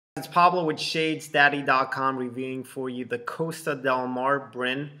It's Pablo with ShadesDaddy.com reviewing for you the Costa Del Mar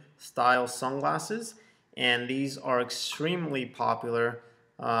Brine style sunglasses, and these are extremely popular.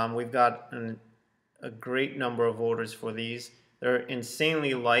 We've got a great number of orders for these. They're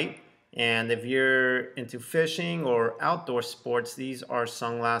insanely light, and if you're into fishing or outdoor sports, these are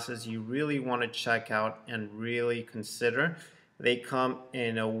sunglasses you really want to check out and really consider. They come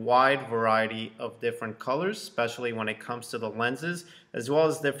in a wide variety of different colors, especially when it comes to the lenses, as well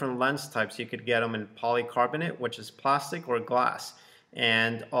as different lens types. You could get them in polycarbonate, which is plastic, or glass,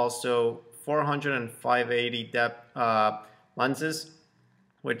 and also 400 and 580 depth lenses,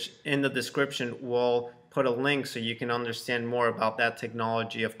 which in the description will put a link so you can understand more about that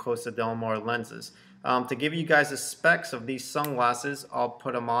technology of Costa Del Mar lenses. To give you guys the specs of these sunglasses, I'll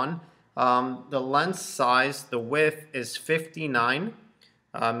put them on. The lens size, the width is 59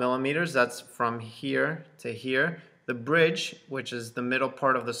 millimeters. That's from here to here. The bridge, which is the middle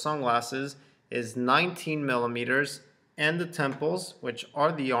part of the sunglasses, is 19 millimeters, and the temples, which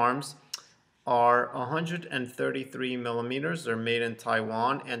are the arms, are 133 millimeters. They're made in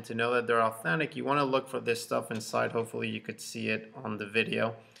Taiwan, and to know that they're authentic, you want to look for this stuff inside. Hopefully you could see it on the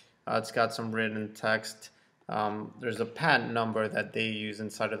video. It's got some written text. There's a patent number that they use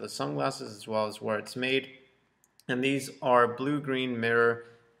inside of the sunglasses, as well as where it's made. And these are blue-green mirror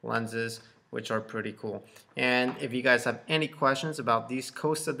lenses, which are pretty cool. And if you guys have any questions about these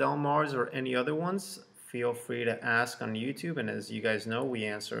Costa Del Mars or any other ones, feel free to ask on YouTube. And as you guys know, we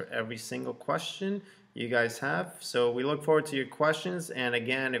answer every single question you guys have. So we look forward to your questions. And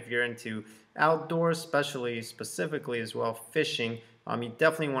again, if you're into outdoors, specifically as well, fishing, you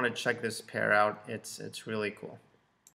definitely want to check this pair out. It's really cool.